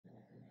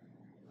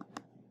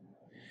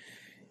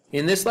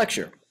In this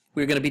lecture,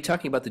 we're going to be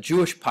talking about the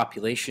Jewish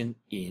population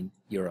in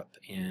Europe,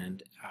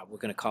 and we're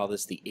going to call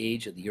this the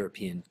age of the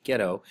European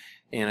ghetto.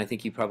 And I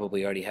think you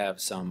probably already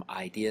have some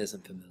ideas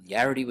and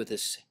familiarity with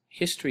this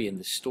history and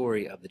the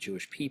story of the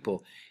Jewish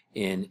people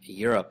in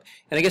Europe.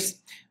 And I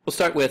guess we'll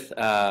start with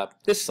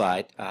this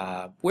slide.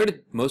 Where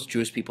did most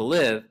Jewish people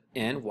live,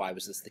 and why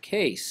was this the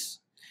case?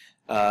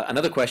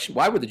 Another question,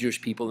 why were the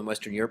Jewish people in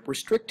Western Europe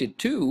restricted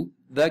to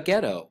the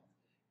ghetto?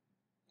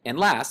 And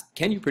last,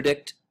 can you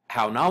predict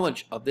how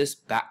knowledge of this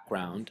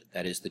background,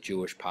 that is the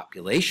Jewish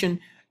population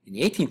in the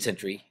 18th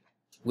century,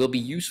 will be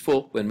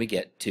useful when we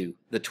get to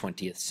the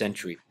 20th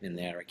century? And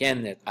there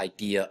again, that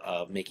idea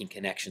of making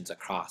connections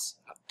across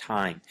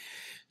time.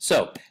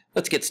 So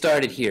let's get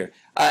started here.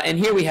 And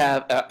here we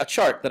have a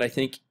chart that I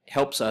think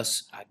helps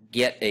us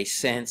get a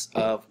sense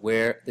of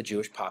where the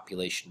Jewish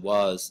population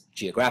was,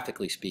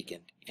 geographically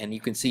speaking. And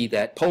you can see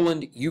that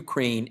Poland,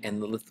 Ukraine,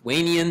 and the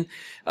Lithuanian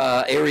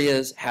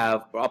areas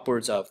have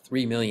upwards of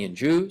 3 million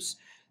Jews.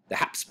 The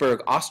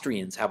Habsburg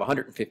Austrians have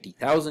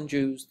 150,000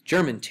 Jews.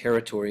 German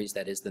territories,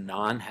 that is the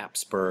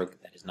non-Habsburg,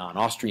 that is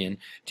non-Austrian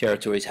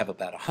territories, have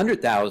about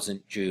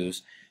 100,000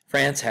 Jews.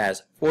 France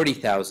has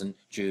 40,000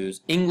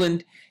 Jews.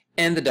 England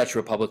and the Dutch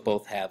Republic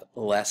both have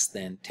less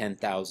than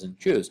 10,000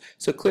 Jews.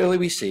 So clearly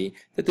we see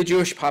that the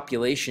Jewish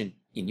population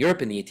in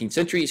Europe in the 18th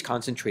century is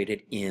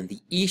concentrated in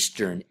the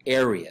eastern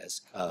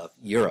areas of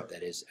Europe,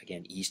 that is,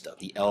 again, east of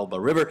the Elbe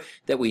River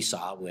that we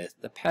saw with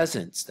the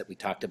peasants that we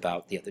talked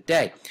about the other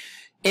day.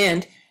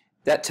 And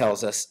that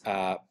tells us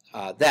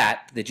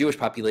that the Jewish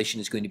population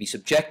is going to be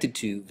subjected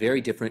to very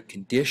different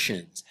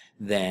conditions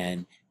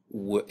than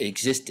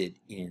existed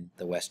in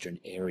the Western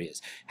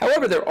areas.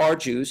 However, there are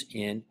Jews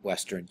in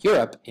Western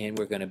Europe, and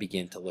we're going to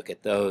begin to look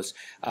at those.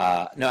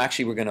 No,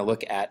 actually, we're going to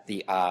look at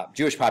the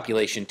Jewish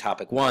population,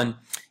 topic 1,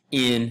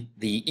 in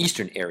the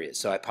eastern areas,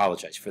 so I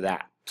apologize for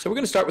that. So we're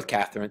going to start with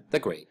Catherine the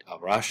Great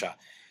of Russia.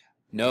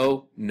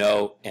 No,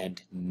 no, and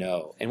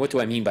no. And what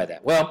do I mean by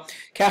that? Well,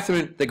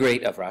 Catherine the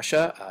Great of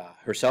Russia,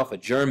 herself a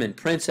German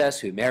princess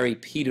who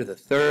married Peter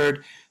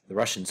III, the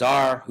Russian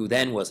Tsar, who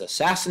then was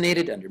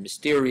assassinated under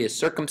mysterious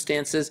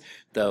circumstances,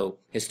 though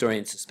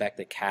historians suspect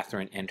that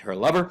Catherine and her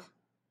lover,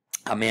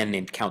 a man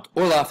named Count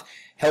Orloff,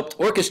 helped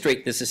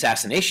orchestrate this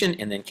assassination,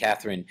 and then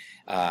Catherine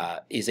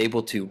is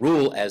able to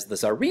rule as the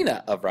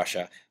Tsarina of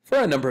Russia for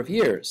a number of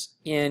years.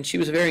 And she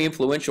was a very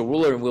influential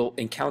ruler, and we'll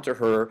encounter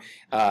her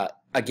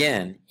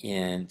again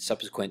in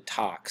subsequent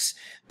talks.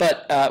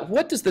 But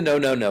what does the no,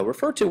 no, no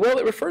refer to? Well,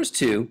 it refers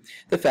to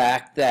the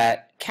fact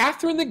that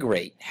Catherine the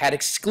Great had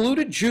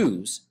excluded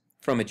Jews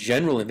from a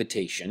general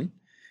invitation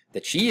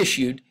that she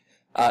issued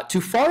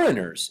to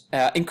foreigners,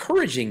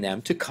 encouraging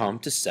them to come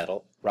to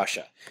settle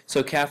Russia.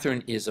 So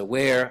Catherine is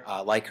aware,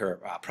 like her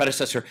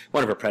predecessor,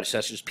 one of her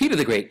predecessors, Peter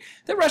the Great,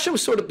 that Russia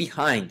was sort of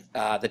behind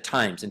the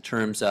times in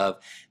terms of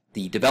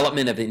the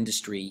development of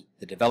industry,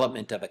 the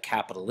development of a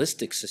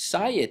capitalistic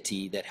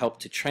society that helped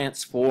to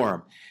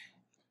transform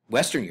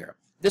Western Europe.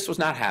 This was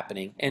not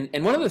happening.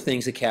 And one of the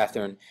things that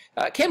Catherine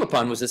came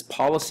upon was this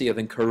policy of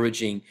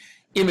encouraging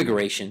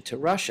immigration to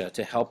Russia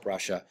to help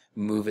Russia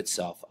move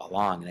itself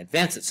along and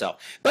advance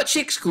itself. But she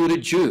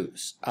excluded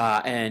Jews,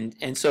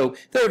 and so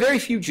there are very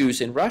few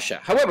Jews in Russia.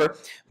 However,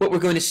 what we're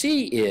going to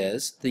see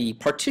is the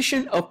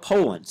partition of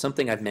Poland,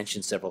 something I've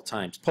mentioned several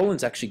times.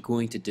 Poland's actually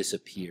going to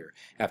disappear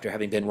after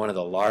having been one of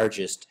the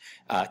largest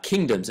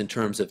kingdoms in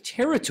terms of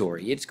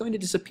territory. It's going to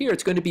disappear.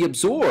 It's going to be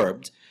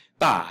absorbed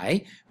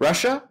by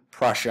Russia,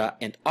 Prussia,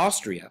 and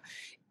Austria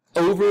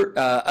over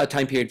a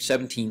time period of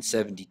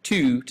 1772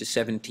 to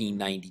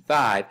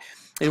 1795,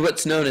 in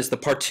what's known as the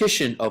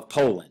partition of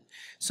Poland.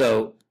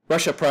 So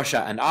Russia,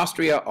 Prussia, and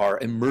Austria are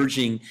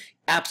emerging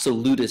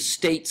absolutist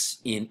states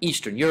in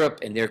Eastern Europe,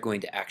 and they're going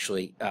to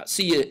actually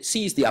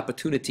seize the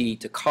opportunity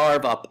to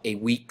carve up a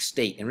weak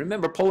state. And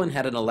remember, Poland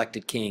had an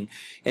elected king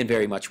and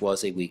very much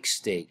was a weak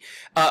state.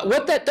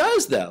 What that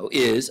does, though,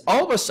 is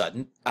all of a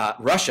sudden,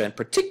 Russia in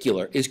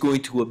particular is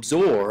going to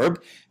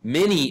absorb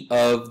many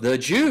of the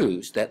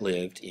Jews that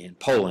lived in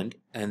Poland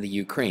and the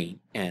Ukraine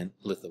and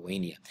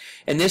Lithuania.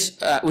 And this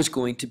was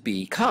going to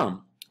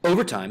become,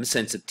 over time, a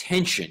sense of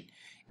tension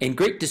and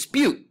great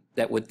dispute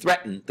that would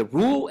threaten the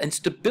rule and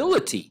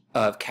stability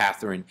of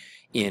Catherine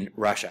in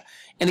Russia.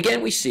 And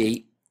again, we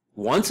see,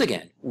 once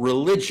again,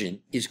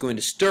 religion is going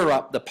to stir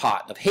up the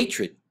pot of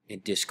hatred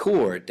and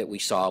discord that we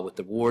saw with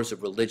the wars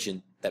of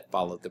religion that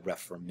followed the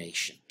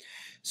Reformation.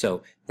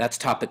 So that's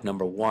topic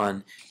number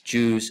 1,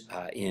 Jews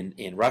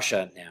in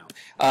Russia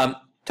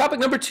now. Topic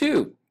number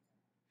 2,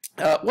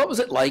 what was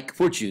it like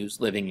for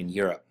Jews living in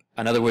Europe?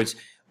 In other words,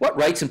 what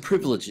rights and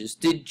privileges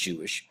did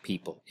Jewish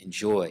people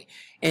enjoy?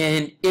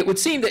 And it would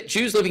seem that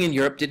Jews living in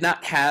Europe did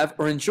not have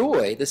or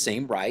enjoy the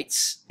same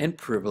rights and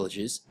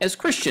privileges as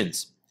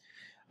Christians,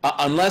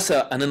 unless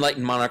an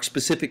enlightened monarch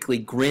specifically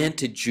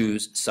granted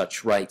Jews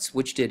such rights,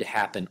 which did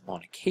happen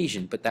on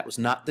occasion, but that was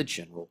not the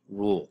general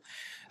rule.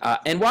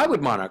 And why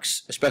would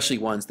monarchs, especially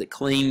ones that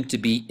claim to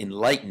be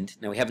enlightened,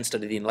 now we haven't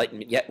studied the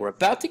Enlightenment yet, we're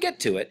about to get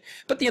to it,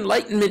 but the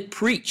Enlightenment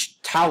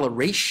preached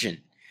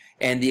toleration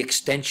and the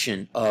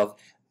extension of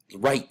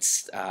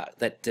rights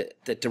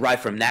that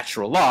derive from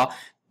natural law,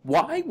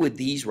 why would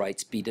these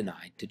rights be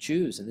denied to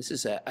Jews? And this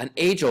is an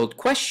age-old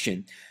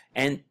question,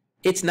 and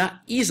it's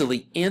not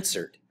easily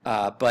answered.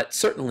 But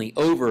certainly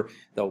over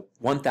the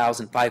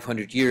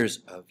 1,500 years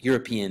of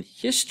European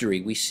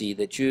history, we see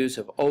that Jews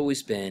have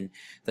always been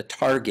the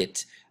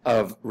target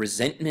of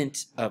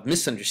resentment, of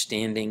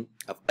misunderstanding,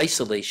 of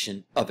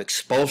isolation, of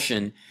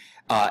expulsion,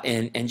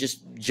 and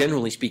just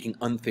generally speaking,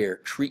 unfair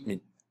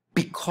treatment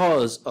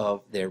because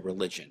of their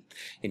religion.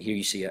 And here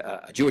you see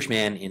a Jewish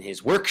man in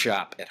his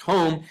workshop at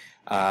home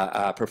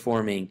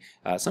performing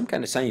some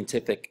kind of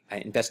scientific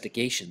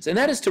investigations. And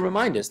that is to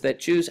remind us that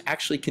Jews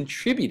actually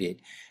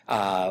contributed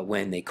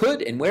when they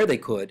could and where they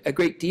could a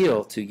great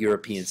deal to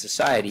European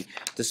society,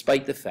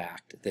 despite the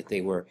fact that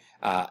they were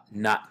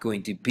not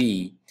going to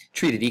be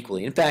treated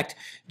equally. In fact,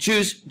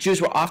 Jews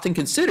were often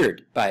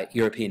considered by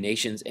European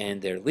nations and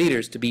their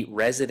leaders to be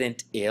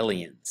resident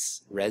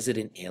aliens.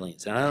 Resident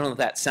aliens. And I don't know if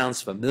that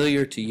sounds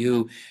familiar to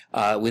you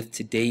with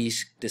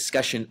today's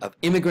discussion of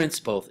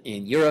immigrants, both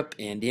in Europe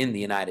and in the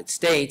United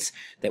States,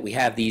 that we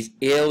have these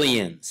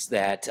aliens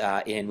that,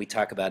 and we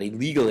talk about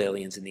illegal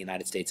aliens in the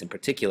United States in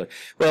particular.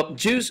 Well,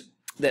 Jews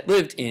that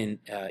lived in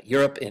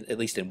Europe, and at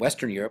least in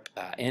Western Europe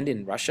and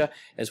in Russia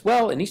as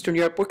well, in Eastern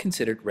Europe, were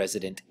considered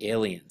resident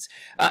aliens.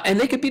 And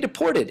they could be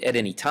deported at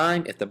any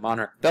time if the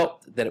monarch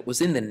felt that it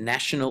was in the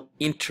national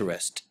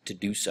interest to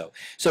do so.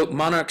 So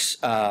monarchs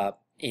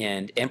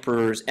and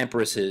emperors,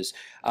 empresses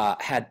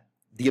had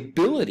the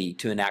ability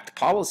to enact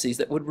policies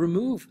that would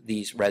remove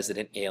these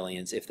resident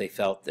aliens if they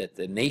felt that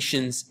the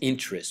nation's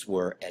interests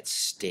were at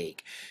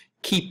stake.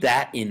 Keep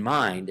that in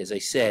mind. As I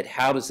said,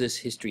 how does this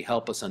history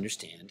help us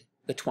understand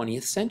the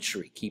 20th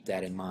century? Keep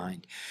that in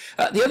mind.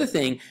 The other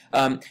thing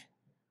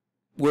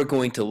we're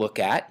going to look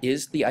at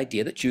is the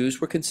idea that Jews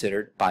were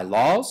considered by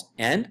laws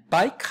and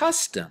by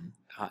custom,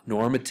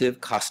 normative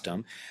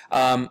custom,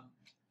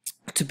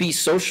 to be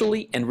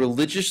socially and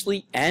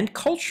religiously and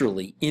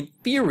culturally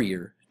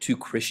inferior to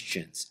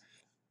Christians.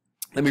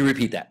 Let me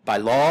repeat that. By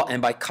law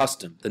and by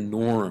custom, the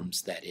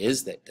norms, that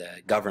is,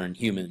 that govern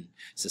human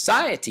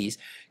societies,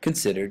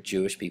 considered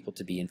Jewish people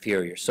to be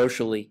inferior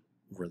socially,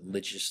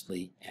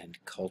 religiously, and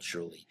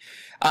culturally.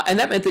 And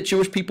that meant that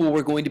Jewish people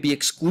were going to be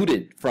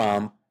excluded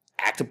from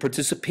active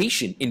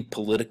participation in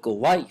political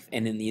life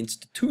and in the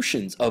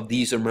institutions of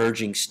these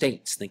emerging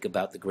states. Think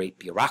about the great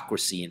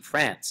bureaucracy in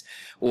France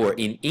or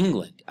in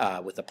England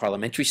with the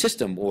parliamentary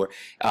system, or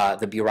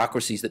the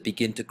bureaucracies that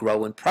begin to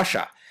grow in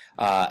Prussia,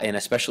 and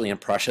especially in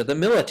Prussia, the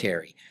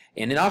military,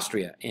 and in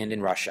Austria and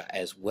in Russia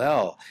as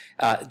well.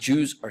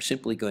 Jews are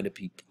simply going to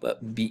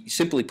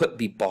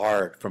be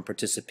barred from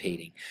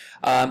participating.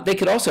 They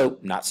could also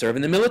not serve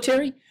in the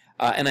military,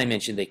 and I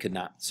mentioned they could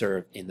not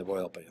serve in the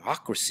royal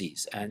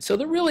bureaucracies. And so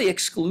they're really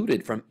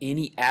excluded from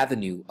any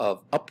avenue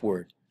of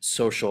upward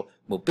social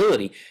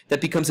mobility that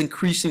becomes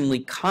increasingly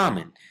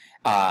common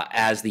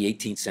as the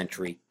 18th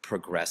century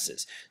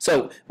progresses.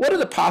 So what are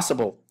the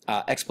possible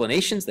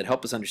explanations that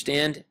help us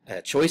understand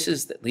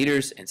choices that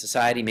leaders and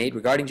society made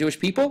regarding Jewish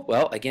people?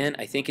 Well, again,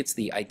 I think it's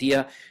the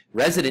idea,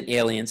 resident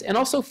aliens, and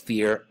also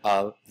fear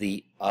of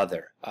the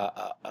other,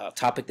 a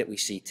topic that we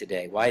see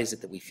today. Why is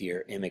it that we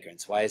fear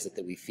immigrants? Why is it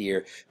that we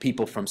fear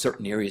people from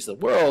certain areas of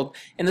the world?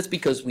 And that's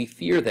because we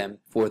fear them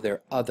for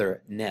their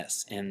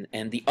otherness. And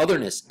the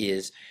otherness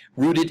is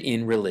rooted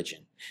in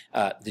religion.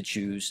 The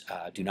Jews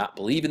do not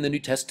believe in the New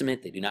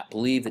Testament. They do not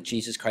believe that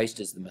Jesus Christ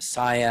is the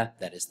Messiah,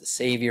 that is the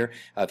Savior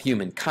of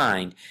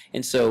humankind.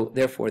 And so,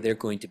 therefore, they're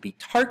going to be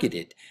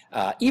targeted,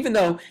 even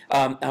though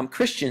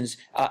Christians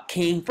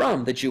came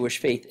from the Jewish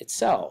faith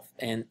itself.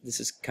 And this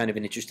is kind of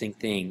an interesting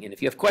thing. And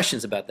if you have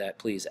questions about that,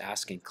 please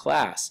ask in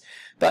class.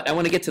 But I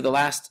want to get to the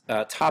last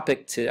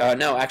topic,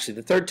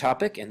 the third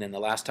topic, and then the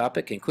last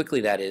topic, and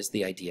quickly, that is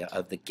the idea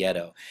of the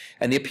ghetto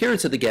and the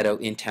appearance of the ghetto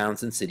in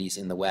towns and cities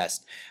in the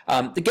West.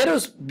 The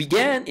ghettos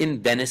began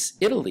in Venice,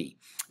 Italy.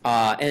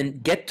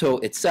 And ghetto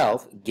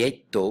itself,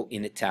 ghetto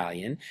in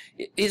Italian,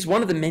 is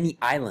one of the many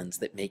islands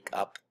that make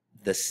up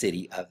the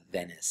city of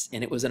Venice.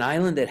 And it was an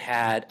island that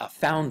had a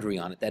foundry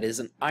on it, that is,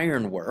 an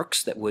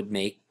ironworks that would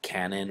make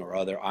cannon or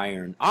other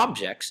iron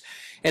objects.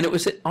 And it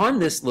was on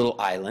this little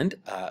island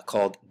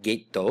called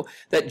ghetto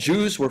that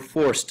Jews were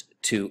forced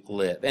to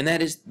live. And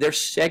that is, they're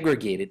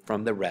segregated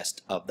from the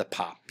rest of the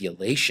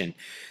population.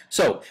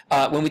 So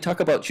when we talk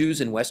about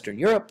Jews in Western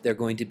Europe, they're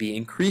going to be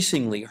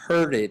increasingly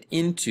herded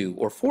into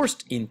or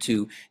forced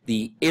into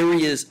the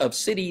areas of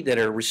city that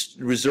are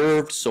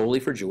reserved solely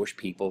for Jewish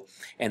people.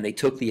 And they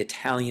took the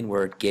Italian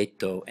word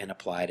ghetto and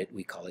applied it.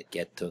 We call it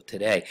ghetto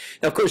today.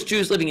 Now, of course,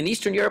 Jews living in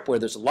Eastern Europe, where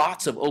there's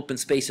lots of open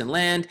space and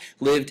land,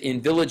 lived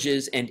in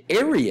villages and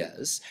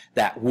areas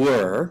that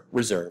were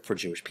reserved for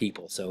Jewish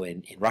people. So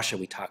in Russia,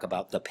 we talk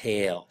about the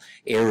Pale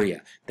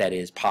area that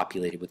is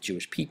populated with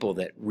Jewish people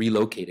that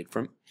relocated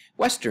from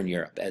Western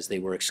Europe as they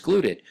were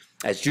excluded,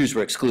 as Jews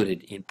were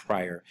excluded in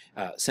prior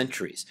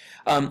centuries.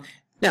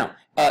 Now,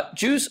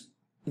 Jews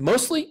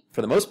mostly,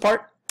 for the most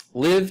part,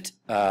 lived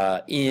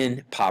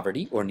in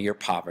poverty or near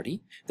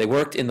poverty. They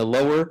worked in the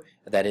lower,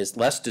 that is,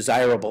 less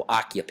desirable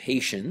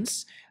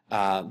occupations.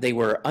 They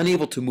were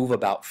unable to move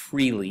about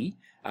freely.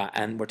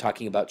 And we're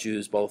talking about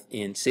Jews both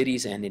in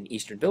cities and in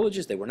eastern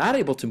villages. They were not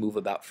able to move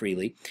about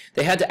freely.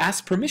 They had to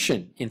ask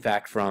permission, in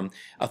fact, from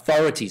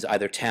authorities,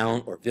 either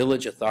town or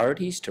village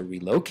authorities, to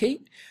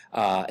relocate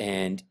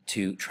and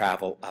to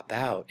travel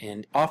about.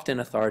 And often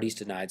authorities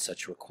denied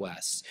such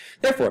requests.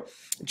 Therefore,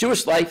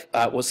 Jewish life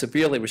was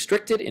severely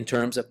restricted in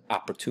terms of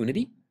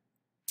opportunity.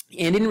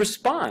 And in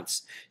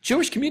response,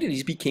 Jewish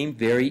communities became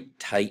very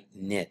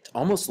tight-knit,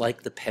 almost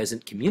like the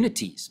peasant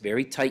communities,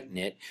 very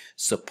tight-knit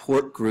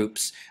support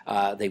groups.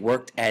 They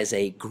worked as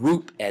a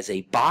group, as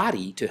a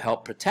body, to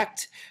help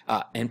protect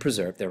and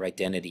preserve their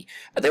identity.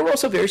 They were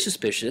also very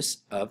suspicious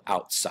of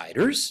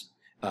outsiders,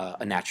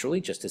 naturally,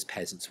 just as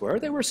peasants were.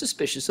 They were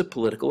suspicious of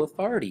political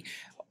authority.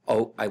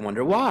 Oh, I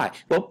wonder why.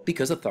 Well,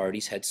 because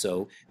authorities had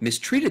so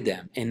mistreated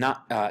them and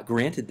not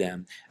granted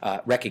them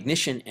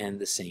recognition and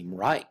the same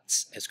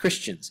rights as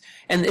Christians.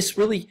 And this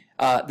really,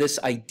 this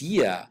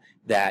idea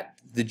that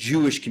the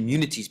Jewish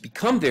communities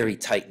become very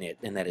tight-knit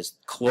and that is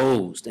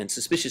closed and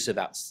suspicious of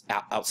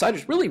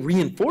outsiders really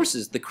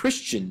reinforces the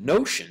Christian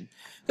notion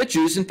that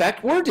Jews, in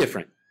fact, were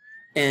different.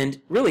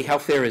 And really, how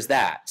fair is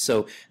that?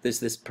 So there's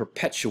this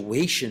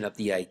perpetuation of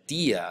the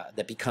idea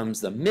that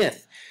becomes the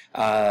myth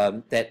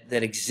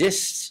that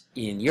exists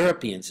in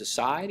European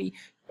society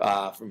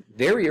from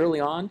very early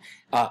on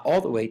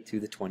all the way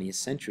through the 20th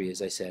century,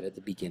 as I said at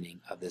the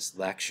beginning of this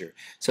lecture.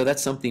 So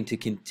that's something to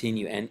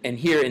continue. And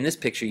here in this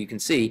picture you can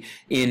see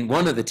in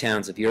one of the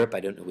towns of Europe, I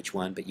don't know which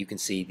one, but you can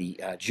see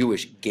the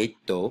Jewish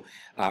ghetto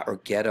or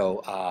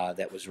ghetto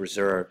that was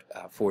reserved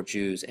for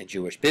Jews and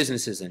Jewish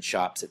businesses and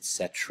shops,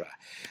 etc.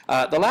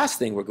 The last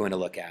thing we're going to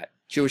look at,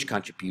 Jewish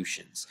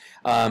contributions.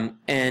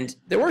 And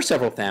there were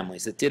several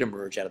families that did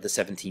emerge out of the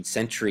 17th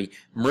century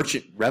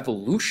merchant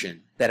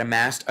revolution that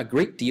amassed a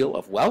great deal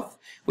of wealth,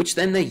 which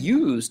then they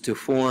used to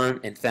form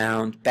and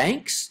found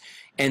banks.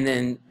 And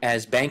then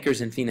as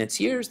bankers and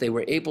financiers, they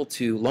were able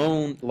to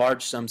loan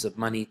large sums of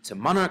money to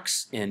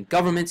monarchs and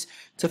governments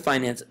to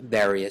finance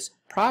various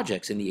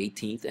projects in the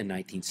 18th and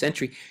 19th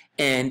century.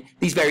 And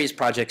these various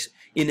projects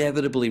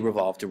inevitably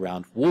revolved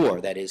around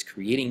war, that is,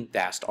 creating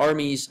vast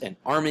armies and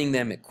arming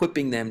them,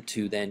 equipping them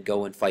to then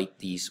go and fight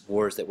these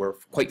wars that were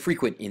quite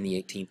frequent in the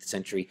 18th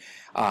century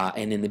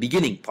and in the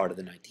beginning part of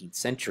the 19th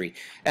century.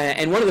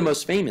 And one of the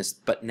most famous,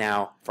 but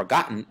now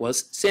forgotten,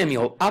 was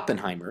Samuel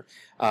Oppenheimer,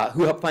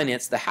 who helped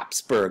finance the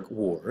Habsburg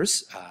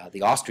Wars,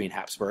 the Austrian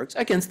Habsburgs,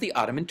 against the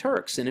Ottoman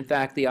Turks. And in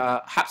fact, the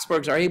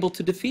Habsburgs are able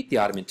to defeat the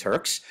Ottoman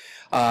Turks,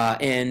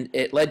 and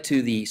it led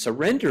to the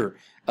surrender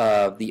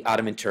of the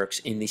Ottoman Turks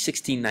in the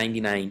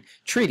 1699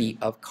 Treaty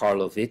of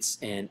Karlowitz,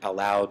 and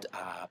allowed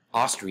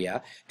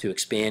Austria to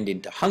expand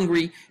into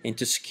Hungary and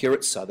to secure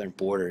its southern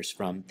borders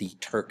from the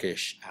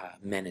Turkish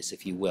menace,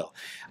 if you will.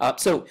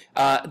 So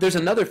there's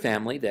another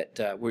family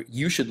that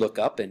you should look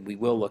up, and we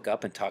will look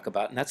up and talk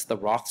about, and that's the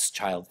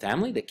Rothschild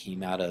family that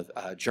came out of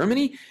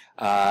Germany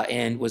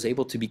and was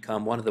able to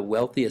become one of the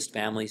wealthiest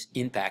families,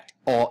 in fact,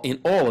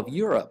 in all of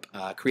Europe,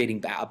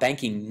 creating a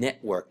banking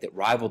network that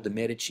rivaled the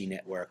Medici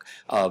network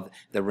of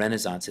the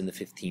Renaissance in the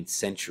 15th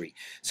century.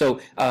 So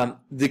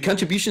the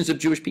contributions of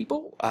Jewish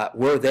people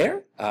were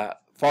there,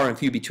 far and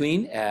few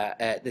between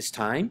at this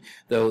time,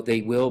 though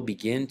they will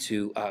begin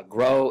to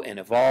grow and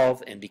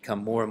evolve and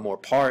become more and more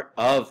part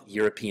of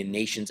European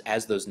nations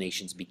as those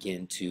nations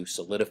begin to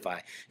solidify,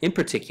 in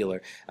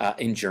particular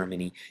in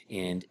Germany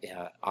and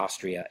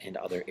Austria and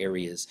other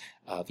areas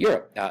of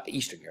Europe,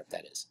 Eastern Europe,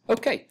 that is.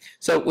 Okay,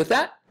 so with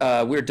that,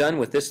 we're done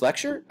with this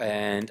lecture,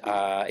 and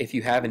if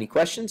you have any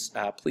questions,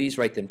 please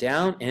write them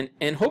down,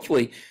 and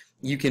hopefully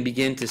you can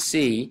begin to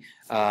see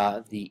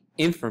the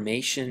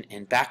information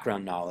and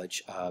background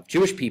knowledge of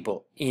Jewish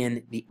people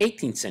in the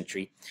 18th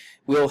century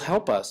will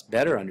help us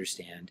better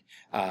understand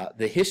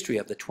the history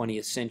of the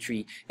 20th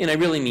century, and I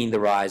really mean the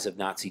rise of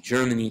Nazi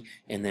Germany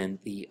and then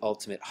the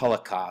ultimate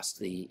Holocaust,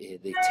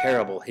 the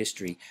terrible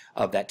history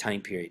of that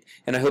time period.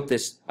 And I hope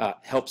this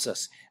helps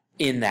us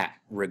in that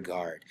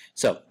regard.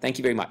 So, thank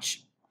you very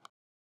much.